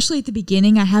 especially at the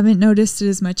beginning, I haven't noticed it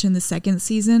as much in the second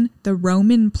season. The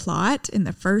Roman plot in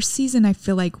the first season, I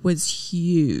feel like, was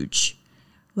huge.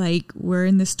 Like, we're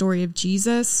in the story of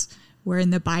Jesus. We're in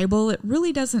the Bible. It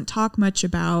really doesn't talk much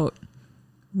about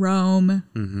Rome,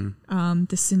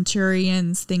 the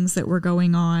centurions, things that were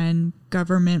going on,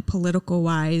 government,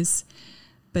 political-wise.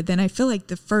 But then I feel like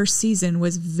the first season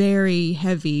was very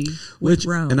heavy with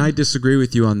Rome. And I disagree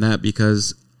with you on that,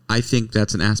 because I think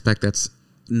that's an aspect that's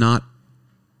not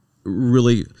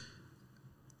really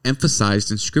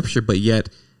emphasized in Scripture, but yet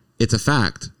it's a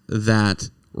fact that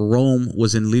Rome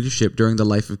was in leadership during the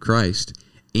life of Christ,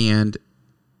 and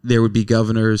there would be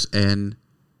governors and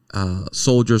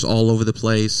soldiers all over the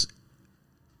place,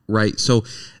 right? So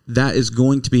that is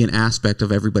going to be an aspect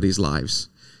of everybody's lives.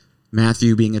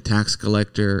 Matthew being a tax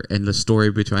collector, and the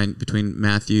story between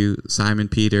Matthew, Simon,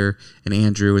 Peter, and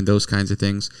Andrew, and those kinds of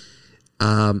things.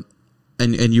 And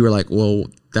you were like, well,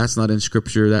 that's not in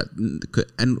Scripture.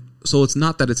 And so it's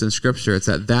not that it's in Scripture. It's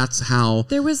that's how.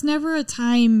 There was never a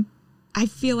time, I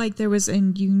feel like there was,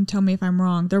 and you can tell me if I'm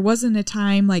wrong, there wasn't a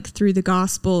time like through the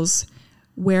Gospels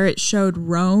where it showed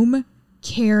Rome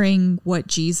caring what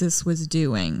Jesus was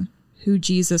doing, who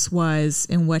Jesus was,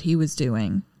 and what he was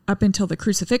doing. Up until the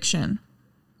crucifixion,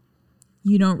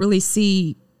 you don't really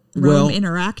see Rome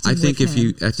interacting with him.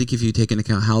 I think if you take into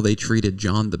account how they treated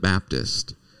John the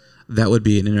Baptist, that would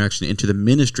be an interaction into the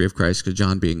ministry of Christ, because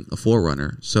John being a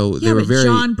forerunner. So they were very.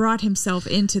 John brought himself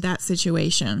into that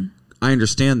situation. I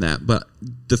understand that, but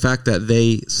the fact that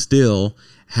they still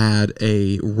had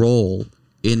a role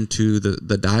into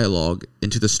the dialogue,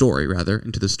 into the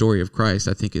story of Christ,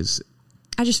 I think is.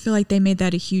 I just feel like they made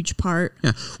that a huge part.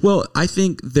 Yeah. Well, I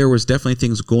think there was definitely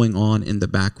things going on in the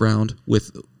background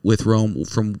with Rome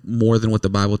from more than what the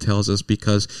Bible tells us,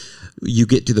 because you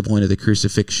get to the point of the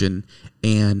crucifixion,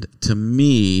 and to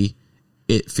me,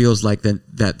 it feels like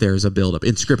that there's a buildup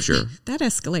in Scripture. That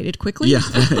escalated quickly. Yeah,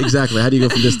 exactly. How do you go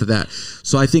from this to that?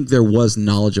 So I think there was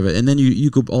knowledge of it. And then you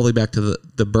go all the way back to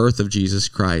the birth of Jesus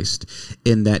Christ,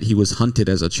 in that he was hunted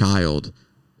as a child,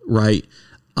 right?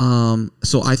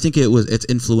 So I think it's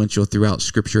influential throughout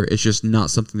Scripture. It's just not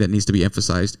something that needs to be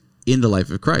emphasized in the life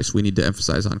of Christ. We need to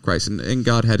emphasize on Christ. And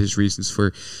God had his reasons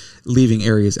for leaving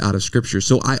areas out of Scripture.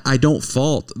 So I don't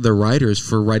fault the writers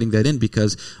for writing that in,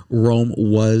 because Rome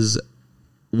was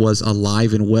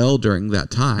alive and well during that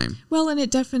time. Well, and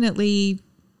it definitely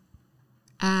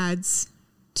adds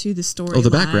to the story. Oh,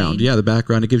 the background. Yeah, the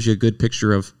background. It gives you a good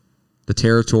picture of the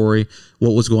territory,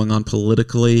 what was going on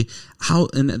politically.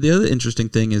 And the other interesting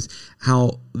thing is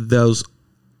how the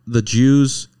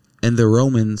Jews and the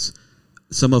Romans,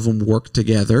 some of them worked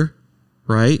together,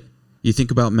 right? You think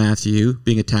about Matthew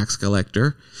being a tax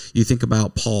collector. You think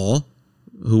about Paul,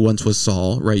 who once was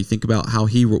Saul, right? You think about how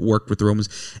he worked with the Romans,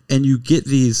 and you get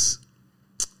these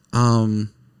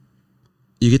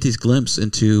glimpses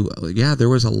into, there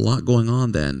was a lot going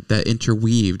on then that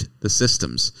interweaved the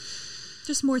systems.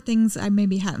 Just more things I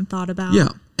maybe hadn't thought about. Yeah,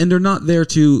 and they're not there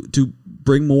to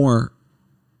bring more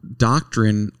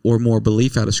doctrine or more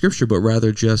belief out of Scripture, but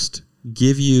rather just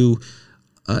give you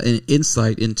an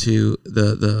insight into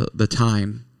the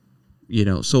time,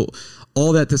 So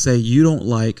all that to say,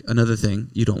 another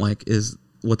thing you don't like is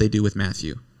what they do with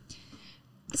Matthew.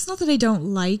 It's not that I don't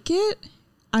like it.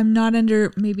 I'm not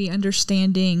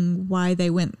understanding why they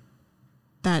went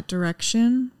that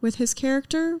direction with his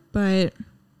character, but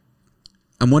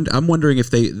I'm wondering if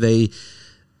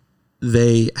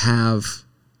they have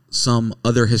some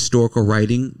other historical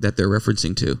writing that they're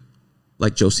referencing to,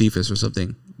 like Josephus or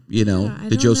something.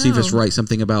 Did Josephus write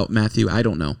something about Matthew? I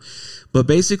don't know. But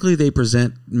basically they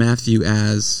present Matthew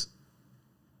as,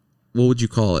 what would you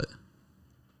call it?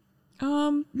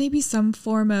 Maybe some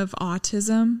form of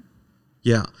autism.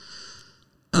 Yeah.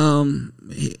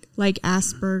 Like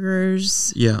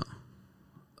Asperger's. Yeah.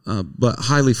 But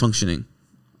highly functioning,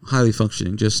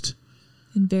 just.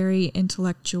 And very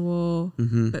intellectual,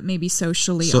 but maybe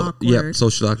socially awkward. Yeah,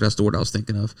 socially awkward. That's the word I was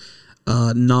thinking of.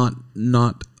 Not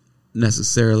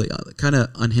necessarily, kind of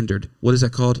unhindered. What is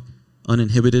that called?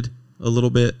 Uninhibited a little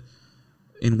bit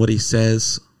in what he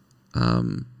says.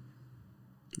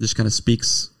 Just kind of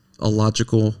speaks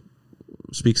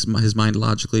his mind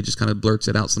logically, just kind of blurts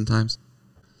it out sometimes.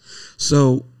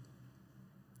 So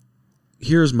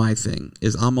here's my thing,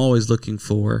 is I'm always looking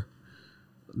for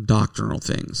doctrinal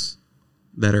things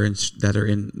that are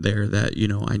in there that,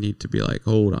 I need to be like,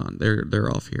 hold on,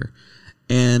 they're off here.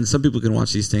 And some people can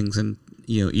watch these things and,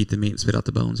 eat the meat and spit out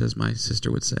the bones, as my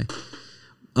sister would say.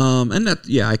 And that,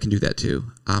 I can do that too.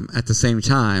 At the same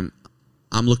time,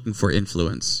 I'm looking for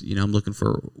influence. I'm looking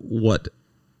for what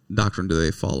doctrine do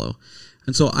they follow.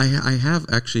 And so I have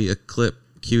actually a clip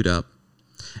queued up,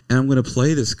 and I'm going to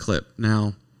play this clip.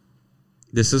 Now,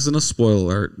 this isn't a spoiler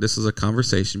alert. This is a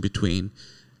conversation between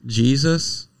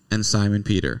Jesus and Simon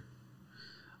Peter.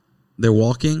 They're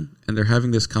walking, and they're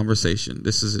having this conversation.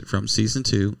 This is from season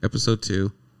 2, episode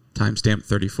 2, timestamp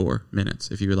 34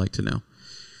 minutes, if you would like to know.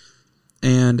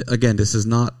 And again, this is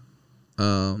not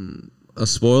a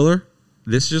spoiler.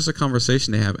 This is just a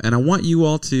conversation they have. And I want you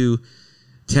all to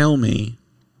tell me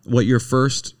what your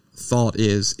first thought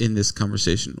is in this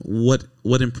conversation. What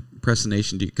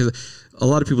impersonation do you... Because a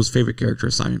lot of people's favorite character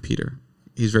is Simon Peter.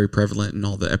 He's very prevalent in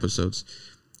all the episodes.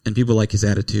 And people like his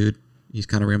attitude. He's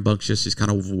kind of rambunctious. He's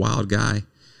kind of a wild guy.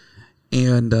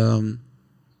 And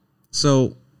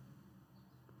so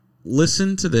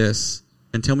listen to this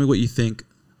and tell me what you think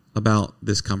about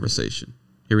this conversation.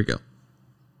 Here we go.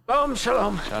 Shalom,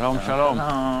 shalom. Shalom,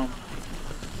 shalom.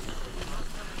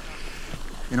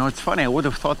 It's funny. I would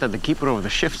have thought that the keeper of the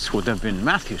shifts would have been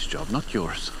Matthew's job, not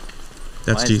yours.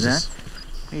 That's Why Jesus. Is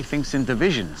that? He thinks in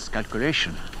divisions,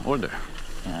 calculation, order.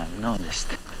 Yeah, I've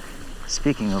noticed.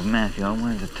 Speaking of Matthew, I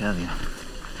wanted to tell you.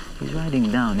 He's writing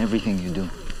down everything you do.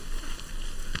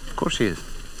 Of course he is.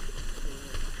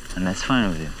 And that's fine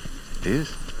with you. It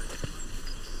is.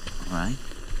 All right.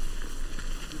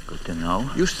 Good to know.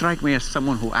 You strike me as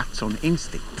someone who acts on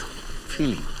instinct,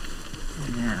 feeling.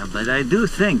 Yeah, but I do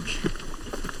think.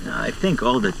 I think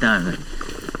all the time.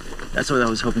 That's what I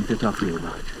was hoping to talk to you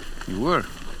about. You were?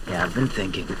 Yeah, I've been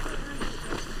thinking.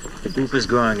 The group is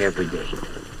growing every day.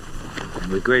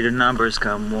 And with greater numbers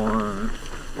come more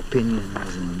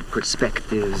opinions and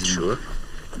perspectives. Sure.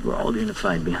 We're all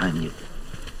unified behind you.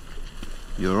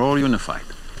 You're all unified.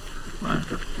 Well,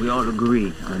 we all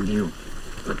agree on you.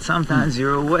 But sometimes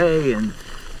you're away, and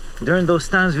during those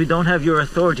times we don't have your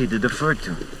authority to defer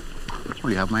to.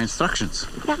 Well, you have my instructions.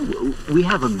 Yeah, we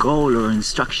have a goal or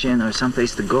instruction or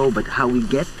someplace to go, but how we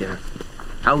get there,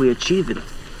 how we achieve it,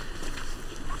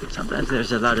 sometimes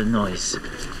there's a lot of noise.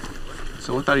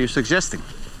 So what are you suggesting?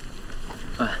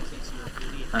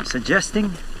 I'm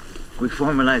suggesting we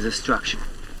formalize a structure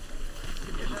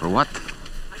For what?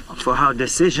 for how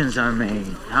decisions are made,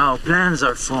 how plans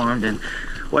are formed, and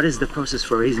what is the process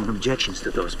for raising objections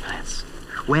to those plans.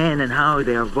 When and how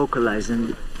they are vocalized,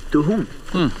 and to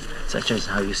whom. Such as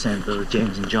how you sent little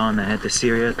James and John ahead to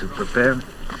Syria to prepare.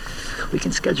 We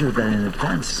can schedule that in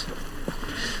advance.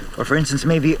 Or for instance,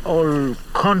 maybe all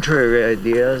contrary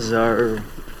ideas are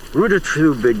rooted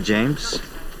through Big James,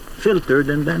 filtered,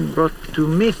 and then brought to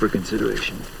me for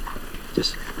consideration.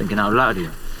 Just thinking out loud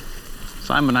here.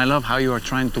 Simon, I love how you are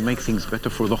trying to make things better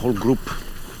for the whole group.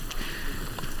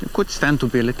 You could stand to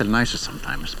be a little nicer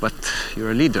sometimes, but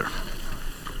you're a leader.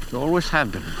 You always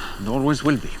have been, and always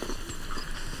will be.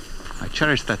 I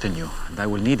cherish that in you, and I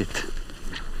will need it.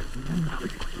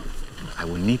 I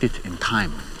will need it in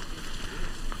time.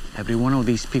 Every one of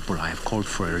these people I have called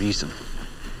for a reason.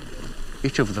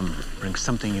 Each of them brings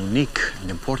something unique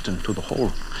and important to the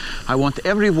whole. I want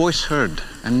every voice heard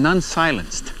and none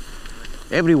silenced.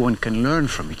 Everyone can learn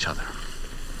from each other.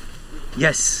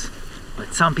 Yes,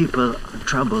 but some people are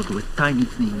troubled with tiny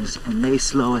things and they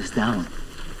slow us down.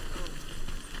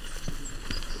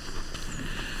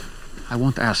 I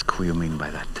won't ask who you mean by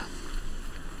that.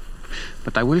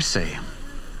 But I will say,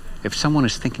 if someone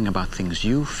is thinking about things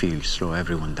you feel slow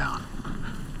everyone down,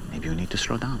 maybe you need to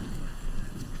slow down.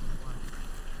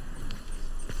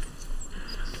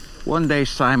 One day,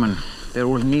 Simon, there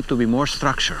will need to be more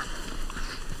structure.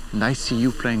 And I see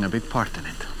you playing a big part in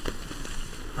it.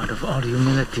 Out of all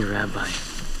humility, Rabbi,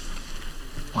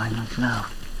 why not now?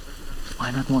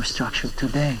 Why not more structure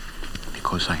today?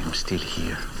 Because I am still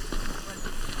here.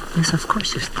 Yes, of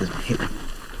course you're still here.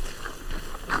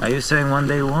 Are you saying one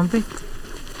day you won't be?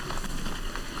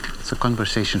 It's a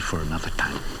conversation for another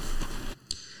time.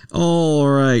 All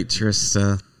right,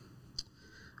 Trista.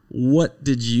 What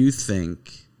did you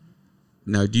think?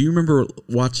 Now, do you remember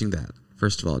watching that?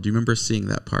 First of all, do you remember seeing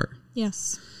that part?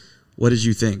 Yes. What did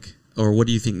you think? Or what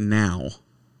do you think now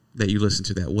that you listen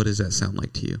to that? What does that sound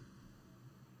like to you?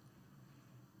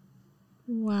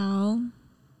 Well,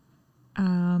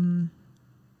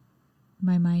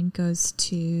 my mind goes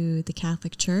to the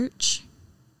Catholic Church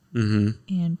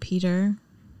and Peter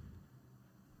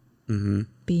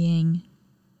being,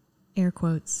 air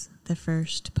quotes, the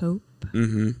first pope.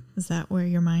 Is that where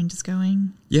your mind is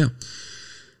going? Yeah.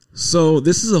 So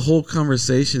this is a whole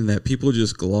conversation that people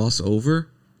just gloss over,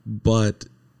 but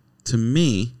to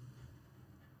me,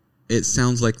 it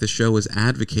sounds like the show is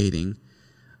advocating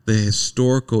the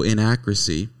historical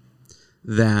inaccuracy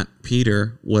that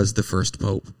Peter was the first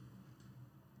pope.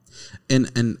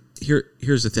 And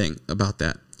here's the thing about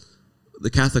that. The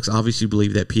Catholics obviously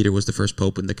believe that Peter was the first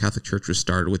pope and the Catholic Church was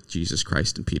started with Jesus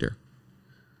Christ and Peter.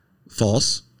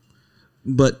 False.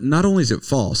 But not only is it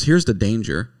false, here's the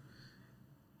danger.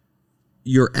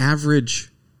 Your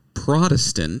average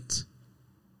Protestant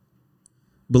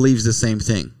believes the same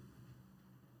thing.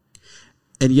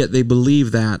 And yet they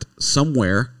believe that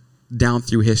somewhere down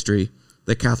through history,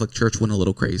 the Catholic Church went a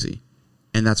little crazy.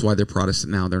 And that's why they're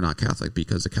Protestant now. They're not Catholic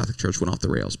because the Catholic Church went off the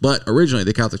rails. But originally,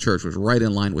 the Catholic Church was right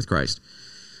in line with Christ.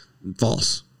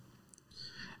 False.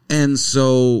 And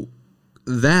so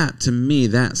that, to me,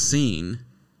 that scene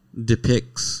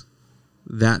depicts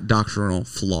that doctrinal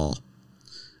flaw.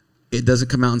 It doesn't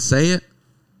come out and say it,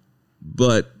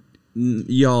 but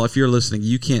y'all, if you're listening,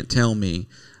 you can't tell me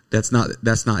that's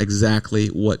not exactly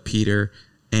what Peter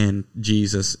and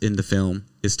Jesus in the film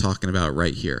is talking about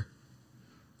right here.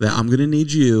 That I'm going to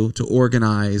need you to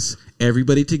organize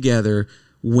everybody together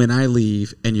when I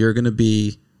leave, and you're going to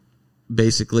be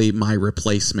basically my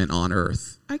replacement on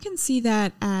earth. I can see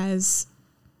that as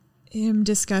him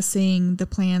discussing the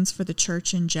plans for the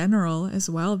church in general as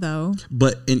well, though.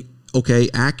 But,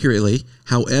 accurately.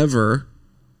 However,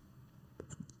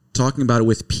 talking about it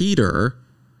with Peter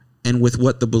and with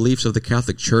what the beliefs of the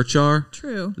Catholic Church are,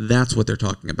 true. That's what they're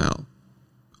talking about.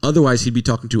 Otherwise, he'd be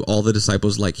talking to all the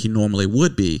disciples like he normally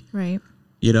would be. Right.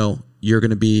 You know, you're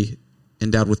going to be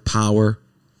endowed with power.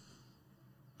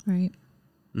 Right.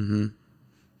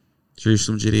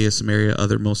 Jerusalem, Judea, Samaria,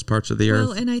 other most parts of the earth.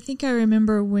 Well, and I think I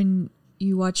remember when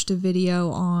you watched a video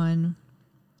on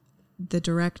the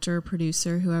director,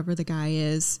 producer, whoever the guy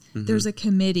is, Mm-hmm. there's a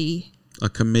committee. A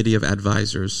committee of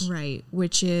advisors, Right,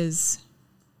 which is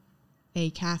a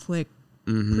Catholic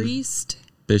priest,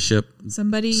 bishop,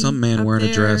 somebody, some man up wearing a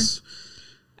there, dress,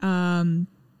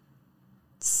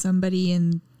 somebody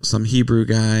in some Hebrew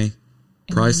guy,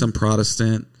 probably then some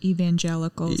Protestant.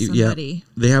 evangelical, Yeah, somebody.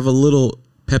 they have a little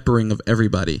peppering of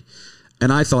everybody.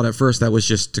 And I thought at first that was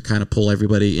just to kind of pull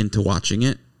everybody into watching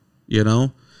it, you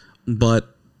know?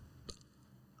 But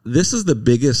this is the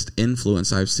biggest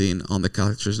influence I've seen on the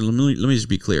Catholic Church. Let me just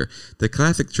be clear. The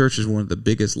Catholic Church is one of the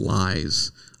biggest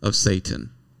lies of Satan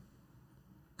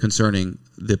concerning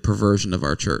the perversion of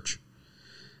our church.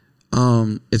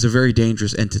 It's a very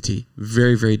dangerous entity.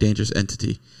 Very, very dangerous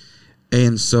entity.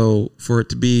 And so for it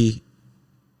to be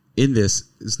in this,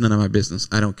 it's none of my business.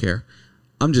 I don't care.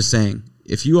 I'm just saying,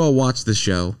 if you all watch the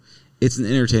show, it's an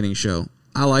entertaining show.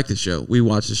 I like the show. We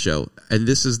watch the show. And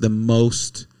this is the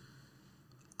most,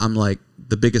 I'm like,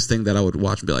 the biggest thing that I would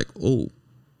watch and be like, oh,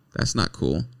 that's not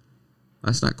cool.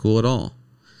 That's not cool at all.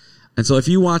 And so if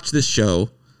you watch this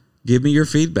show, give me your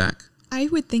feedback. I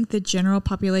would think the general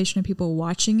population of people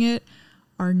watching it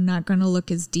are not going to look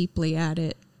as deeply at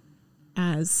it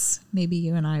as maybe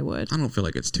you and I would. I don't feel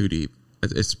like it's too deep.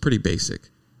 It's pretty basic.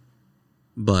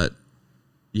 But,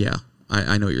 yeah,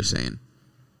 I know what you're saying.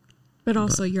 But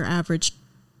also your average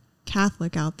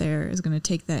Catholic out there is going to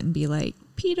take that and be like,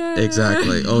 Peter.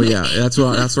 Exactly. Oh, yeah. That's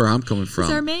where I'm coming from.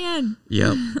 He's our man.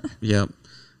 Yep. Yep.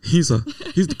 He's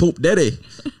the Pope Daddy.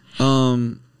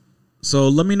 So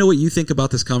let me know what you think about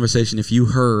this conversation if you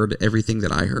heard everything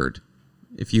that I heard.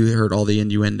 If you heard all the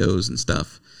innuendos and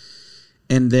stuff.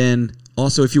 And then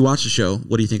also if you watch the show,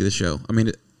 what do you think of the show? I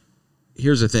mean,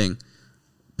 here's the thing.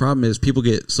 Problem is people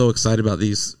get so excited about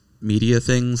these media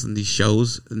things and these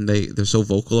shows and they're so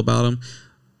vocal about them.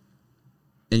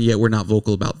 And yet we're not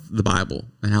vocal about the Bible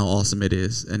and how awesome it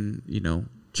is and, you know,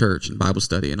 church and Bible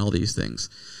study and all these things.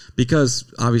 Because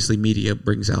obviously media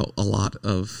brings out a lot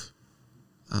of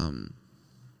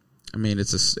I mean,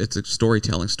 it's a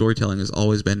storytelling. Storytelling has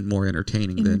always been more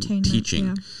entertaining than teaching.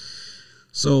 Yeah.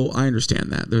 So I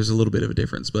understand that. There's a little bit of a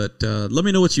difference. But let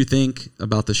me know what you think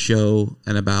about the show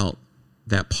and about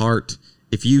that part.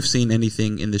 If you've seen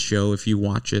anything in the show, if you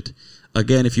watch it.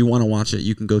 Again, if you want to watch it,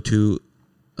 you can go to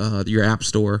your app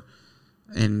store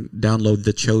and download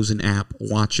the Chosen app.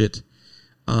 Watch it.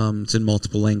 It's in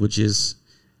multiple languages.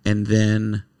 And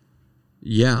then...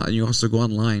 yeah, and you also go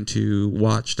online to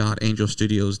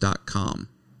watch.angelstudios.com.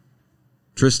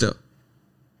 Trista,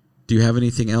 do you have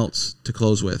anything else to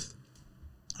close with?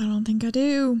 I don't think I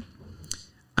do.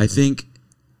 I think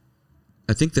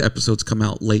the episodes come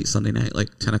out late Sunday night,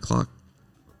 like 10 o'clock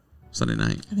Sunday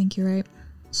night. I think you're right.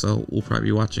 So we'll probably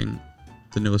be watching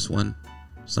the newest one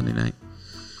Sunday night.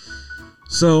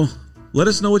 So let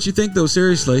us know what you think, though,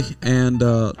 seriously. And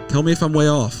tell me if I'm way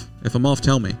off. If I'm off,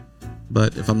 tell me.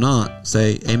 But if I'm not,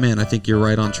 say, amen, I think you're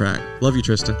right on track. Love you,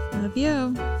 Trista. Love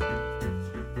you.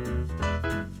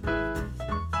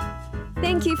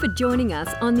 Thank you for joining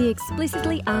us on the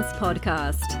Explicitly Us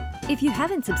podcast. If you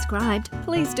haven't subscribed,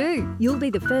 please do. You'll be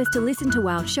the first to listen to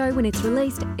our show when it's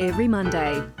released every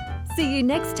Monday. See you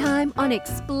next time on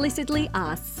Explicitly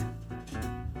Us.